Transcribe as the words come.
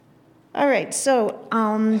All right, so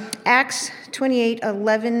Acts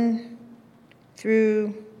 28:11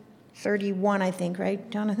 through 31, I think, right,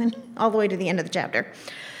 Jonathan? All the way to the end of the chapter.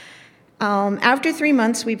 After 3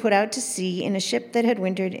 months, we put out to sea in a ship that had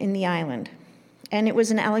wintered in the island. And it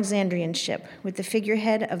was an Alexandrian ship with the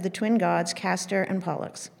figurehead of the twin gods Castor and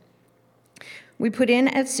Pollux. We put in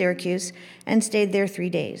at Syracuse and stayed there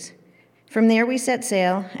 3 days. From there we set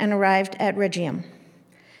sail and arrived at Rhegium.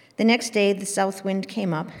 The next day the south wind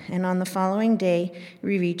came up, and on the following day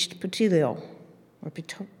we reached Puteoli.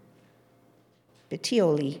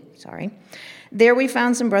 There we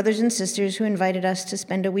found some brothers and sisters who invited us to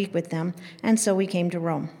spend a week with them, and so we came to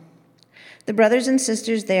Rome. The brothers and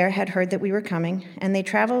sisters there had heard that we were coming, and they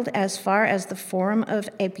traveled as far as the Forum of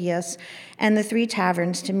Appius and the 3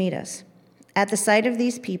 taverns to meet us. At the sight of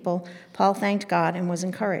these people, Paul thanked God and was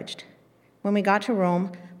encouraged. When we got to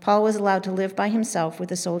Rome, Paul was allowed to live by himself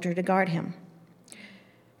with a soldier to guard him.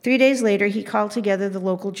 3 days later, he called together the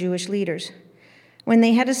local Jewish leaders. When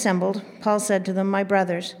they had assembled, Paul said to them, "My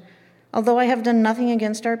brothers, although I have done nothing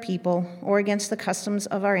against our people or against the customs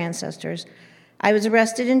of our ancestors, I was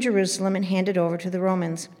arrested in Jerusalem and handed over to the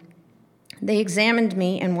Romans. They examined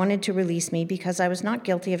me and wanted to release me because I was not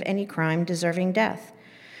guilty of any crime deserving death.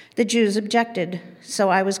 The Jews objected, so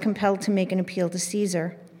I was compelled to make an appeal to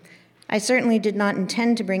Caesar. I certainly did not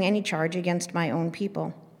intend to bring any charge against my own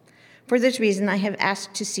people. For this reason, I have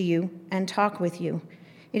asked to see you and talk with you.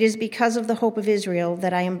 It is because of the hope of Israel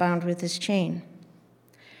that I am bound with this chain."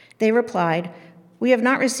 They replied, "We have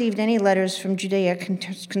not received any letters from Judea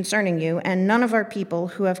concerning you, and none of our people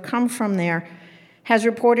who have come from there has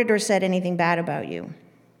reported or said anything bad about you.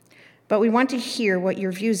 But we want to hear what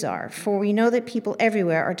your views are, for we know that people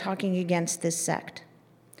everywhere are talking against this sect."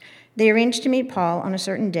 They arranged to meet Paul on a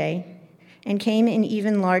certain day and came in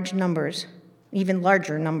even larger numbers,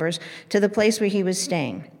 to the place where he was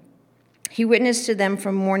staying. He witnessed to them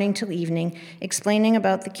from morning till evening, explaining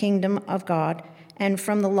about the kingdom of God, and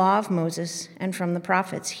from the law of Moses and from the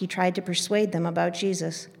prophets, he tried to persuade them about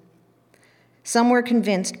Jesus. Some were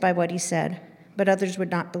convinced by what he said, but others would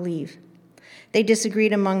not believe. They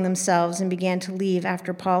disagreed among themselves and began to leave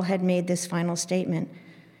after Paul had made this final statement.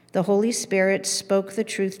 "The Holy Spirit spoke the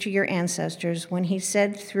truth to your ancestors when he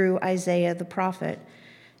said through Isaiah the prophet,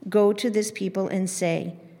 'Go to this people and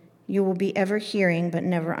say, you will be ever hearing but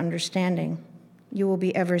never understanding. You will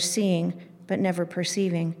be ever seeing but never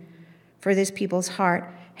perceiving. For this people's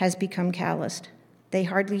heart has become calloused. They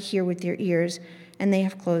hardly hear with their ears, and they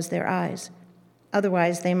have closed their eyes.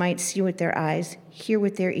 Otherwise they might see with their eyes, hear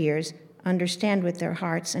with their ears, understand with their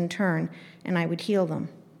hearts, and turn, and I would heal them.'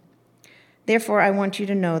 Therefore, I want you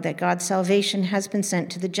to know that God's salvation has been sent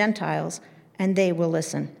to the Gentiles, and they will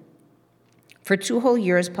listen." For 2 whole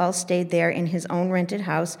years, Paul stayed there in his own rented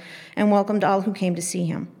house and welcomed all who came to see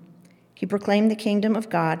him. He proclaimed the kingdom of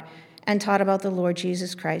God and taught about the Lord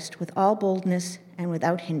Jesus Christ with all boldness and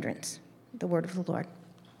without hindrance. The word of the Lord.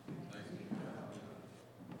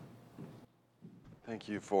 Thank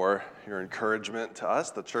you for your encouragement to us,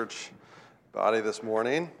 the church body, this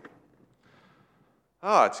morning.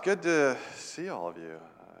 It's good to see all of you.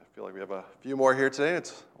 I feel like we have a few more here today.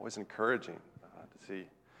 It's always encouraging to see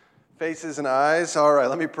faces and eyes. All right,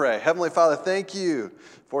 let me pray. Heavenly Father, thank you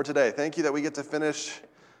for today. Thank you that we get to finish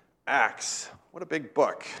Acts. What a big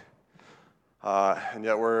book. And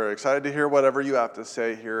yet we're excited to hear whatever you have to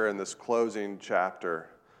say here in this closing chapter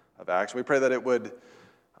of Acts. We pray that it would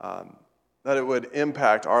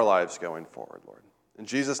impact our lives going forward, Lord. In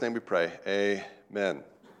Jesus' name we pray, amen.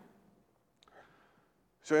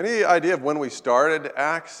 So any idea of when we started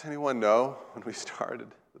Acts? Anyone know when we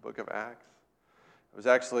started the book of Acts? It was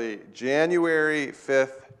actually January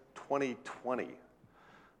 5th, 2020.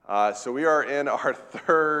 So we are in our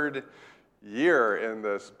 3rd year in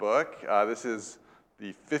this book. This is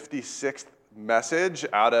the 56th message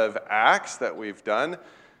out of Acts that we've done.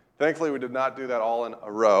 Thankfully, we did not do that all in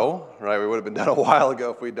a row, right? We would have been done a while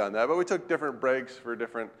ago if we'd done that, but we took different breaks for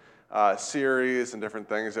different series and different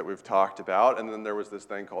things that we've talked about, and then there was this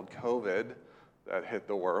thing called COVID that hit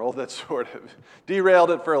the world that sort of derailed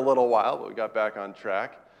it for a little while, but we got back on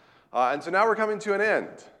track. And so now we're coming to an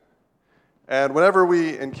end. And whenever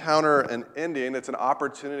we encounter an ending, it's an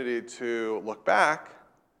opportunity to look back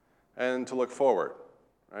and to look forward,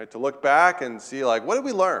 right? To look back and see, like, what did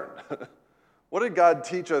we learn? What did God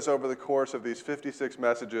teach us over the course of these 56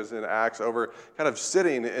 messages in Acts, over kind of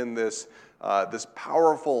sitting in this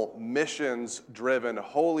powerful, missions-driven,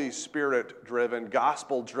 Holy Spirit-driven,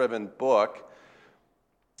 gospel-driven book?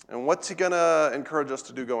 And what's he going to encourage us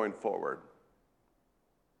to do going forward?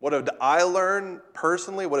 What did I learn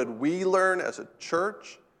personally? What did we learn as a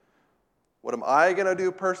church? What am I going to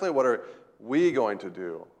do personally? What are we going to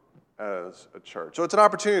do as a church? So it's an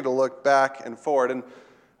opportunity to look back and forward. And,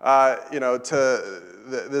 to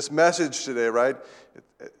this message today, right?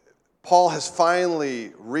 Paul has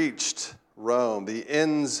finally reached Rome, the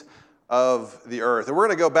ends of the earth. And we're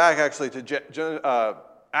going to go back actually to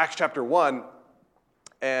Acts chapter 1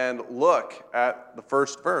 and look at the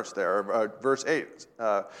first verse there, verse 8.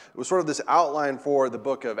 It was sort of this outline for the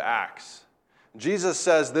book of Acts. Jesus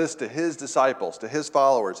says this to his disciples, to his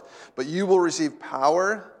followers, "But you will receive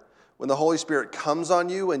power when the Holy Spirit comes on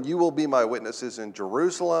you, and you will be my witnesses in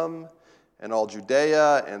Jerusalem and all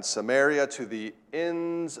Judea and Samaria to the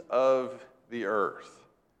ends of the earth."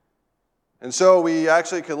 And so we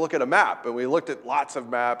actually could look at a map, and we looked at lots of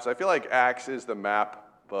maps. I feel like Acts is the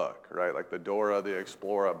map book, right? Like the Dora the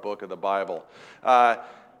Explorer book of the Bible.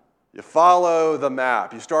 You follow the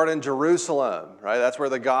map. You start in Jerusalem, right? That's where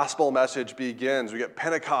the gospel message begins. We get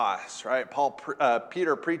Pentecost, right?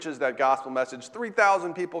 Peter preaches that gospel message.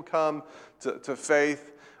 3,000 people come to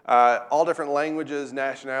faith, all different languages,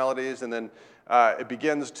 nationalities, and then it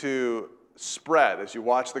begins to spread as you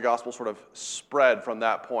watch the gospel sort of spread from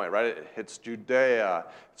that point, right? It hits Judea,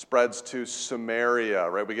 it spreads to Samaria,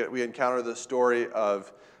 right? We encounter the story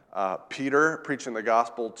of Peter preaching the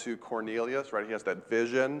gospel to Cornelius, right? He has that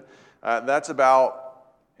vision. That's about,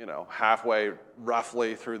 halfway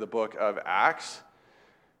roughly through the book of Acts.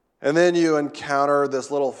 And then you encounter this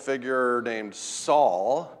little figure named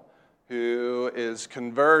Saul, who is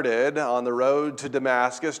converted on the road to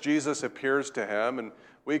Damascus. Jesus appears to him, and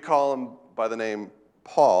we call him by the name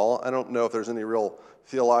Paul. I don't know if there's any real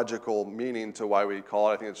theological meaning to why we call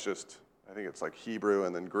it. I think it's like Hebrew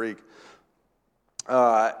and then Greek.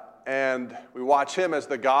 And we watch him as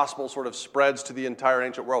the gospel sort of spreads to the entire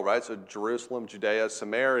ancient world, right? So Jerusalem, Judea,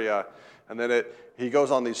 Samaria, and then he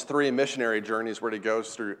goes on these 3 missionary journeys where he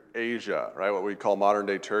goes through Asia, right? What we call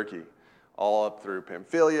modern-day Turkey, all up through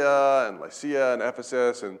Pamphylia and Lycia and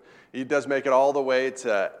Ephesus, and he does make it all the way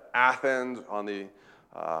to Athens on the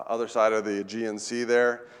other side of the Aegean Sea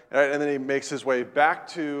there, and then he makes his way back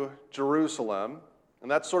to Jerusalem. And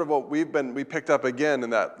that's sort of what we picked up again in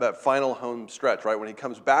that final home stretch, right? When he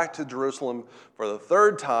comes back to Jerusalem for the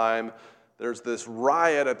 3rd time, there's this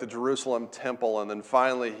riot at the Jerusalem temple, and then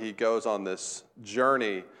finally he goes on this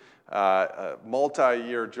journey, a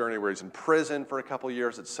multi-year journey where he's in prison for a couple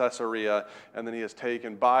years at Caesarea, and then he is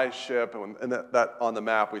taken by ship, and that on the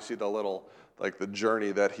map we see the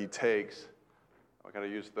journey that he takes. I gotta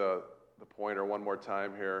use the pointer one more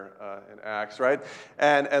time here in Acts, right?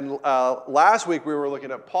 And last week we were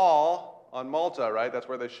looking at Paul on Malta, right? That's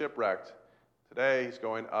where they shipwrecked. Today he's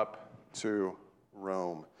going up to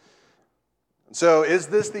Rome. And so is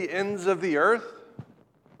this the ends of the earth?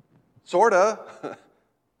 Sorta.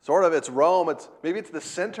 Sort of. It's Rome. Maybe it's the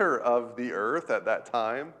center of the earth at that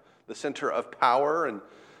time, the center of power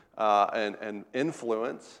and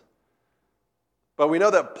influence. But we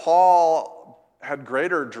know that Paul had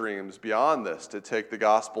greater dreams beyond this to take the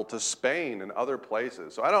gospel to Spain and other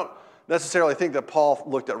places. So I don't necessarily think that Paul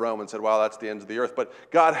looked at Rome and said, wow, that's the ends of the earth. But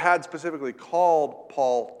God had specifically called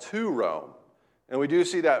Paul to Rome. And we do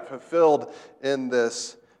see that fulfilled in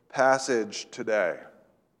this passage today.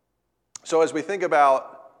 So as we think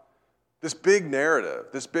about this big narrative,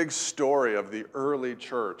 this big story of the early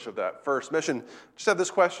church, of that first mission, just have this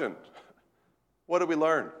question. What did we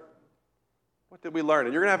learn? What did we learn?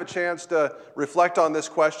 And you're going to have a chance to reflect on this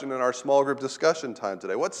question in our small group discussion time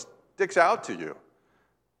today. What sticks out to you?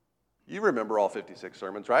 You remember all 56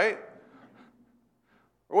 sermons, right?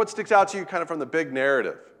 Or what sticks out to you kind of from the big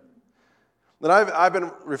narrative? And I've been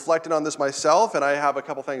reflecting on this myself, and I have a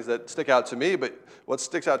couple things that stick out to me, but what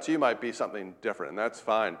sticks out to you might be something different, and that's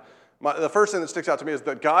fine. The first thing that sticks out to me is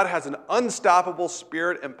that God has an unstoppable,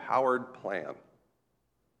 Spirit-empowered plan.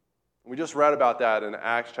 We just read about that in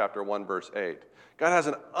Acts chapter 1, verse 8. God has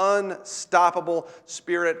an unstoppable,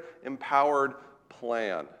 Spirit-empowered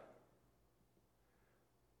plan.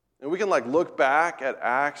 And we can look back at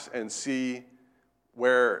Acts and see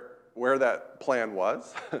where that plan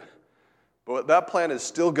was. But that plan is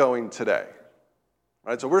still going today.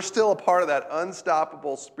 Right? So we're still a part of that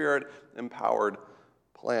unstoppable, Spirit-empowered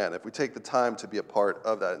plan if we take the time to be a part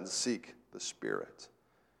of that and seek the Spirit.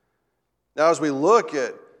 Now, as we look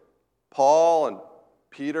at Paul and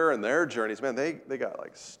Peter and their journeys, man, they got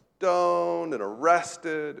stoned and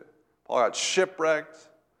arrested. Paul got shipwrecked.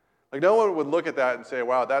 No one would look at that and say,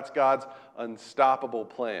 wow, that's God's unstoppable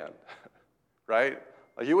plan, right?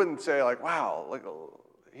 You wouldn't say wow,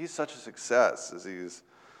 he's such a success as he's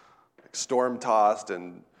storm-tossed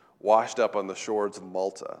and washed up on the shores of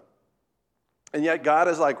Malta. And yet God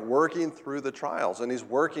is like working through the trials, and he's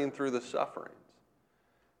working through the sufferings.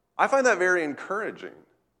 I find that very encouraging.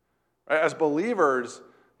 Right? As believers,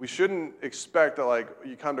 we shouldn't expect that like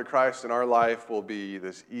you come to Christ and our life will be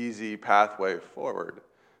this easy pathway forward.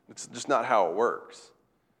 It's just not how it works.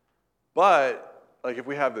 But like if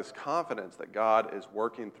we have this confidence that God is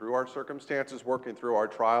working through our circumstances, working through our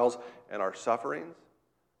trials and our sufferings,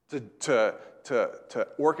 to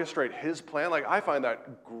orchestrate his plan, like I find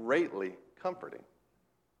that greatly comforting.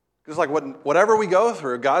 Because like whatever we go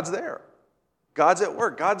through, God's there. God's at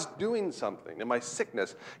work. God's doing something in my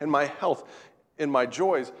sickness, in my health, in my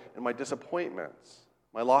joys, in my disappointments,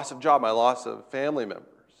 my loss of job, my loss of family members.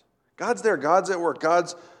 God's there. God's at work.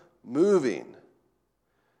 God's moving.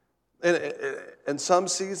 And some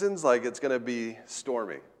seasons, like it's going to be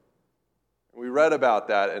stormy. We read about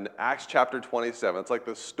that in Acts chapter 27. It's like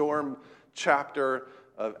the storm chapter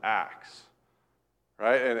of Acts,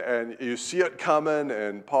 right? And you see it coming,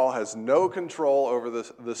 and Paul has no control over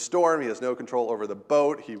the storm. He has no control over the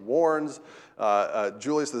boat. He warns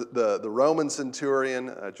Julius, the Roman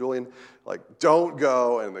centurion, Julian, like, don't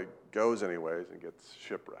go, and he goes anyways and gets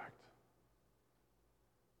shipwrecked.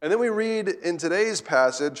 And then we read in today's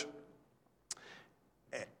passage,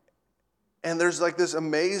 and there's like this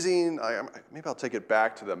amazing, maybe I'll take it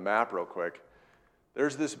back to the map real quick.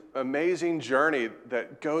 There's this amazing journey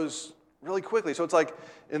that goes really quickly. So it's like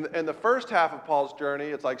in the first half of Paul's journey,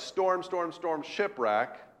 it's like storm,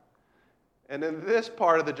 shipwreck. And in this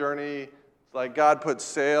part of the journey, it's like God put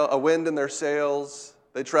a wind in their sails.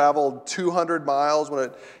 They traveled 200 miles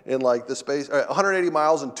in like the space, 180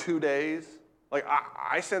 miles in 2 days. Like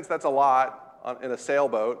I sense that's a lot in a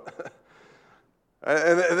sailboat.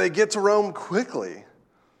 And they get to Rome quickly.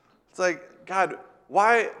 It's like, God,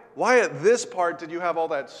 why at this part did you have all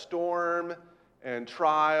that storm and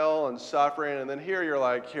trial and suffering, and then here you're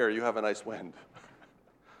like, here, you have a nice wind?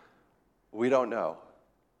 We don't know.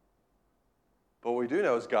 But what we do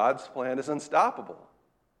know is God's plan is unstoppable.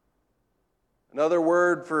 Another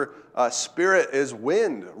word for spirit is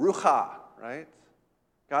wind, rucha, right?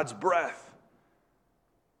 God's breath.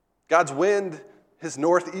 God's wind, his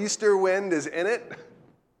northeaster wind is in it,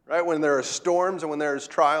 right? When there are storms and when there is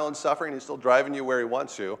trial and suffering, he's still driving you where he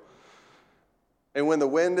wants you. And when the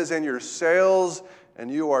wind is in your sails and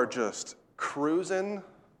you are just cruising,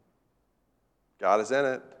 God is in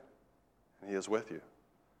it and he is with you.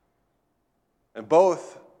 And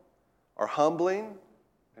both are humbling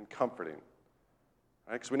and comforting,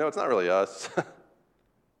 right? Because we know it's not really us.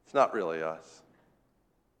 It's not really us.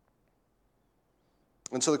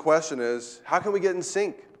 And so the question is, how can we get in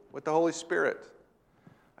sync with the Holy Spirit?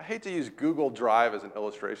 I hate to use Google Drive as an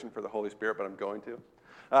illustration for the Holy Spirit, but I'm going to.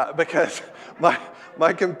 Because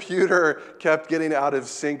my computer kept getting out of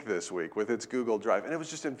sync this week with its Google Drive, and it was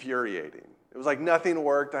just infuriating. It was like nothing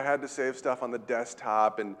worked. I had to save stuff on the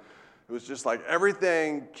desktop, and it was just like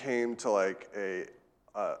everything came to like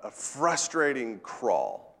a frustrating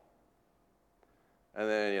crawl. And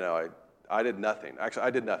then, I did nothing. Actually, I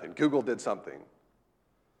did nothing. Google did something.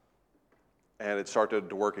 And it started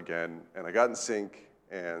to work again, and I got in sync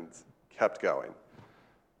and kept going.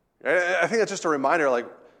 I think that's just a reminder, like,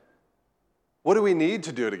 what do we need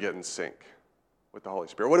to do to get in sync with the Holy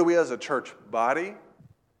Spirit? What do we as a church body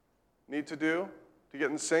need to do to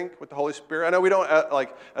get in sync with the Holy Spirit? I know we don't,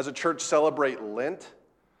 as a church, celebrate Lent.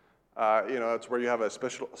 It's where you have a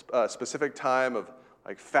specific time of,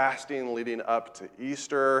 like, fasting leading up to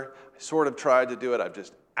Easter. I sort of tried to do it. I've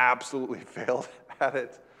just absolutely failed at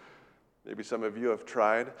it. Maybe some of you have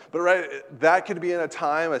tried. But right, that could be in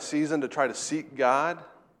a season to try to seek God.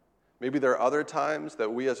 Maybe there are other times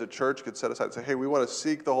that we as a church could set aside and say, hey, we want to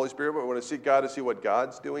seek the Holy Spirit, but we want to seek God to see what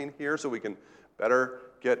God's doing here so we can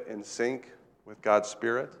better get in sync with God's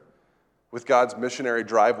Spirit, with God's missionary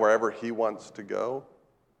drive wherever he wants to go.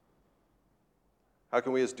 How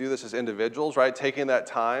can we do this as individuals, right? Taking that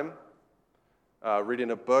time,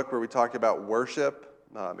 reading a book where we talk about worship.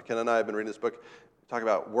 McKenna and I have been reading this book. Talk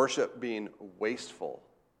about worship being wasteful,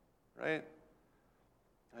 right?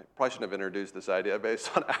 I probably shouldn't have introduced this idea based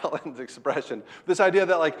on Alan's expression. This idea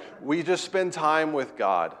that like we just spend time with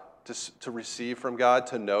God to receive from God,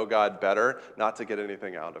 to know God better, not to get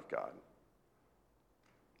anything out of God,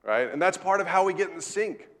 right? And that's part of how we get in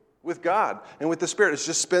sync with God and with the Spirit. It's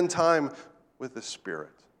just spend time with the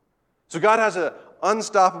Spirit. So God has an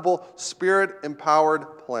unstoppable,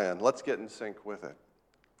 Spirit-empowered plan. Let's get in sync with it.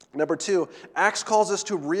 Number 2, Acts calls us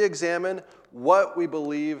to re-examine what we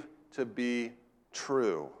believe to be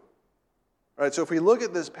true. All right, so if we look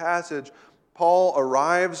at this passage, Paul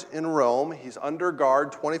arrives in Rome. He's under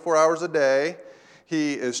guard 24 hours a day.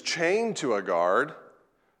 He is chained to a guard.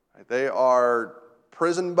 They are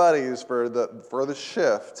prison buddies for the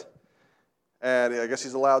shift. And I guess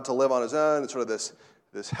he's allowed to live on his own. It's sort of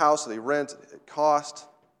this house that he rents at cost.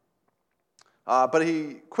 But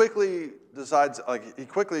he quickly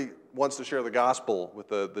wants to share the gospel with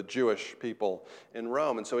the Jewish people in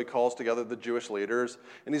Rome. And so he calls together the Jewish leaders.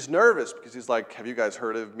 And he's nervous because he's like, have you guys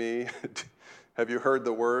heard of me? Have you heard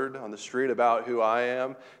the word on the street about who I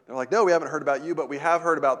am? They're like, no, we haven't heard about you, but we have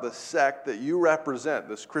heard about the sect that you represent,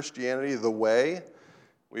 this Christianity, the way.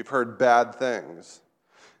 We've heard bad things.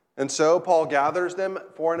 And so Paul gathers them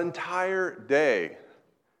for an entire day.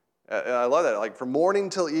 And I love that. Like from morning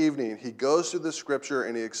till evening, he goes through the scripture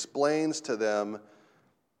and he explains to them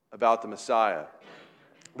about the Messiah.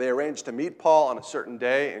 They arranged to meet Paul on a certain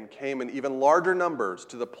day and came in even larger numbers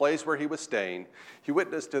to the place where he was staying. He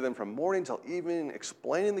witnessed to them from morning till evening,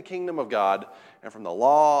 explaining the kingdom of God, and from the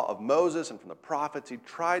law of Moses and from the prophets, he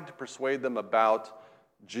tried to persuade them about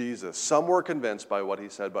Jesus. Some were convinced by what he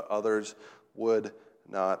said, but others would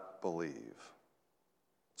not believe.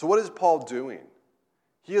 So what is Paul doing?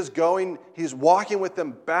 He's walking with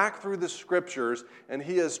them back through the scriptures, and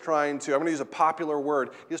he is trying to, I'm going to use a popular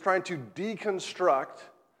word, he's trying to deconstruct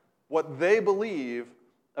what they believe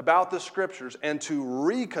about the scriptures and to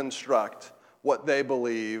reconstruct what they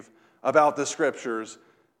believe about the scriptures,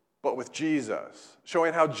 but with Jesus,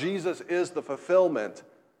 showing how Jesus is the fulfillment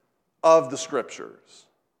of the scriptures.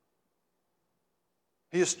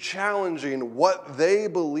 He is challenging what they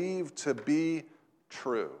believe to be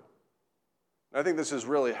true. And I think this is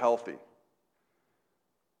really healthy.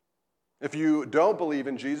 If you don't believe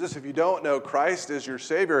in Jesus, if you don't know Christ as your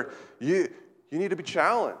Savior, you need to be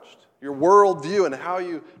challenged. Your worldview and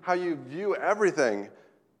how you view everything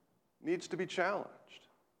needs to be challenged.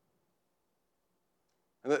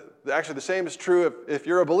 And actually, the same is true if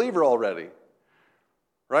you're a believer already,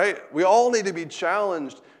 right? We all need to be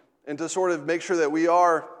challenged and to sort of make sure that we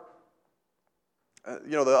are,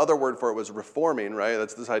 the other word for it was reforming, right?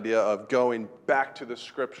 That's this idea of going back to the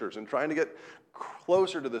scriptures and trying to get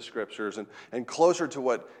closer to the scriptures and closer to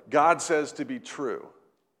what God says to be true.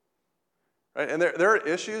 Right? And there are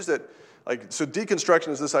issues that, so deconstruction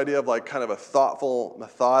is this idea of kind of a thoughtful,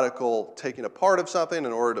 methodical taking apart of something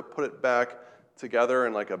in order to put it back together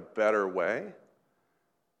in a better way.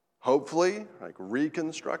 Hopefully,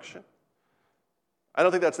 reconstruction. I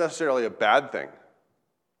don't think that's necessarily a bad thing.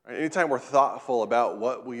 Right? Anytime we're thoughtful about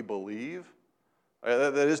what we believe, right,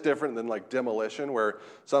 that is different than demolition, where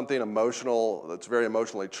something emotional that's very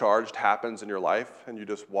emotionally charged happens in your life and you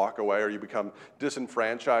just walk away or you become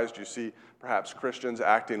disenfranchised. You see perhaps Christians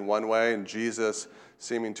acting one way and Jesus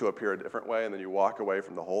seeming to appear a different way, and then you walk away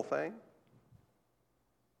from the whole thing.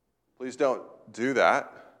 Please don't do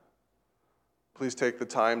that. Please take the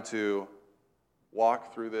time to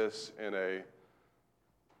walk through this in a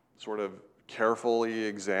sort of carefully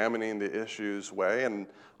examining the issues way, and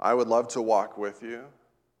I would love to walk with you.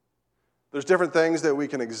 There's different things that we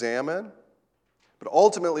can examine, but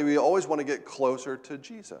ultimately we always want to get closer to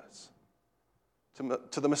Jesus,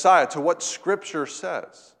 to the Messiah, to what Scripture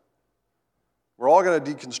says. We're all going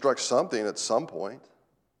to deconstruct something at some point.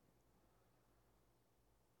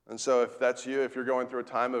 And so if that's you, if you're going through a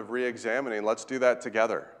time of re-examining, let's do that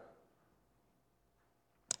together.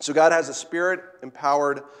 So God has a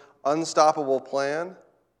Spirit-empowered, unstoppable plan,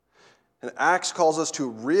 and Acts calls us to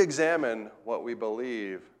re-examine what we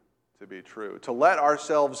believe to be true, to let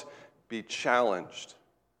ourselves be challenged.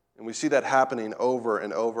 And we see that happening over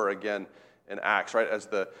and over again in Acts, right? As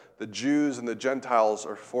the Jews and the Gentiles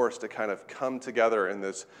are forced to kind of come together in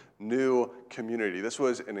this new community. This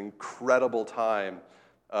was an incredible time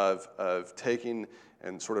of taking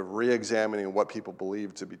and sort of re-examining what people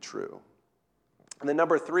believe to be true. And then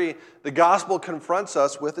number 3, the gospel confronts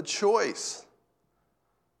us with a choice.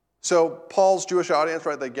 So Paul's Jewish audience,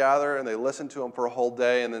 right, they gather and they listen to him for a whole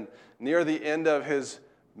day, and then near the end of his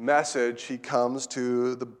message, he comes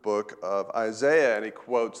to the book of Isaiah, and he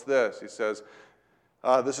quotes this. He says,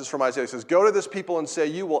 this is from Isaiah. He says, "Go to this people and say,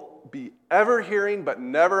 you will be ever hearing but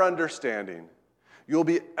never understanding. You will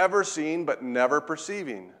be ever seeing but never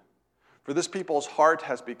perceiving. For this people's heart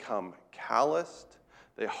has become calloused.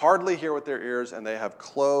 They hardly hear with their ears, and they have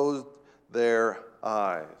closed their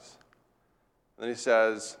eyes." And then he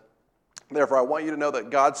says, "Therefore, I want you to know that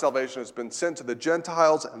God's salvation has been sent to the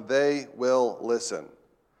Gentiles, and they will listen."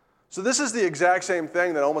 So this is the exact same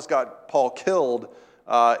thing that almost got Paul killed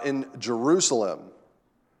in Jerusalem,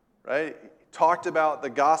 right? He talked about the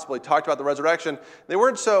gospel. He talked about the resurrection. They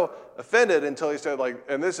weren't so offended until he said,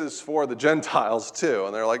 and this is for the Gentiles too.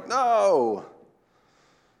 And they're like, no.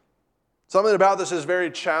 Something about this is very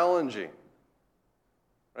challenging.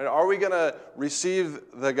 Right? Are we going to receive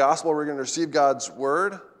the gospel? Are we going to receive God's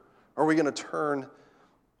word? Or are we going to turn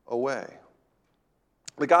away?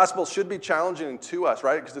 The gospel should be challenging to us,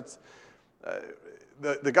 right? Because it's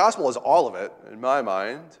the gospel is all of it, in my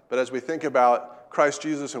mind. But as we think about Christ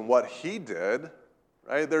Jesus and what he did,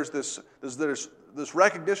 right, there's this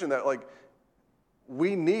recognition that, like,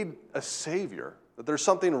 we need a Savior, that there's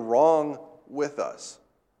something wrong with us,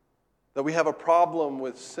 that we have a problem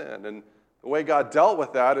with sin. And the way God dealt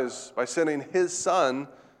with that is by sending his Son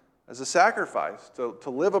as a sacrifice, to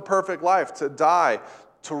live a perfect life, to die,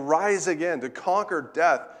 to rise again, to conquer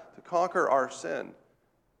death, to conquer our sin.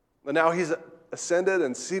 And now he's ascended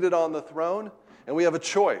and seated on the throne, and we have a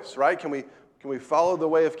choice, right? Can we follow the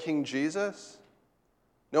way of King Jesus,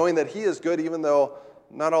 knowing that he is good, even though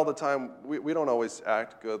not all the time we don't always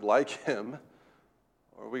act good like him?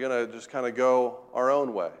 Or are we going to just kind of go our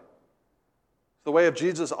own way? The way of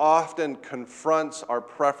Jesus often confronts our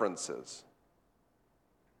preferences.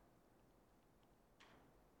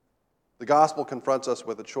 The gospel confronts us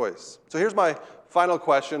with a choice. So here's my final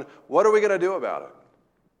question. What are we going to do about it?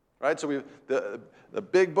 Right? So the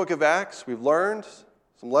big book of Acts, we've learned,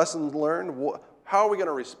 some lessons learned. How are we going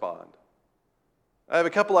to respond? I have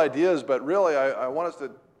a couple ideas, but really I want us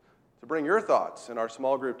to bring your thoughts in our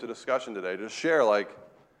small group to discussion today, to share, like,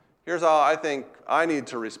 here's how I think I need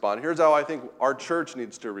to respond. Here's how I think our church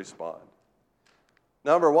needs to respond.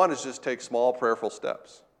 Number one is just take small prayerful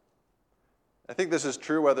steps. I think this is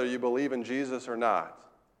true whether you believe in Jesus or not,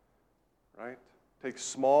 right? Take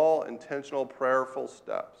small, intentional, prayerful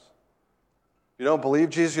steps. If you don't believe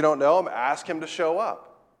Jesus, you don't know him, ask him to show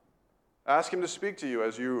up. Ask him to speak to you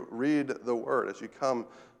as you read the word, as you come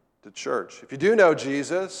to church. If you do know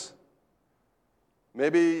Jesus,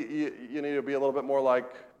 maybe you need to be a little bit more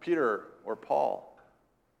like Peter or Paul,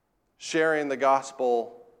 sharing the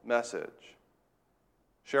gospel message.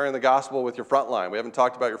 Sharing the gospel with your front line. We haven't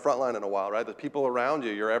talked about your front line in a while, right? The people around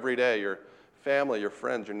you, your everyday, your family, your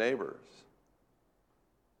friends, your neighbors.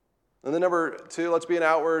 And then number two, let's be an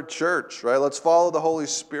outward church, right? Let's follow the Holy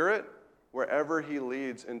Spirit wherever he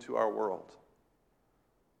leads into our world.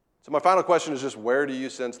 So my final question is just, where do you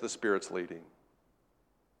sense the Spirit's leading?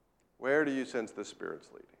 Where do you sense the Spirit's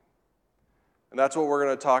leading? And that's what we're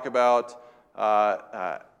going to talk about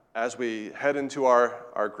as we head into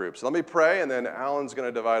our groups. So let me pray, and then Alan's going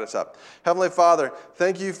to divide us up. Heavenly Father,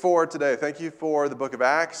 thank you for today. Thank you for the book of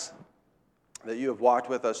Acts, that you have walked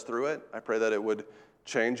with us through it. I pray that it would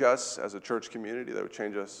change us as a church community, that it would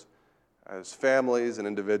change us as families and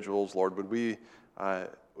individuals. Lord, would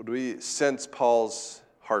we sense Paul's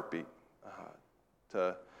heartbeat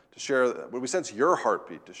to share? Would we sense your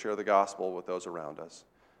heartbeat to share the gospel with those around us,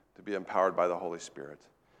 to be empowered by the Holy Spirit?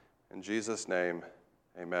 In Jesus' name,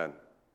 amen.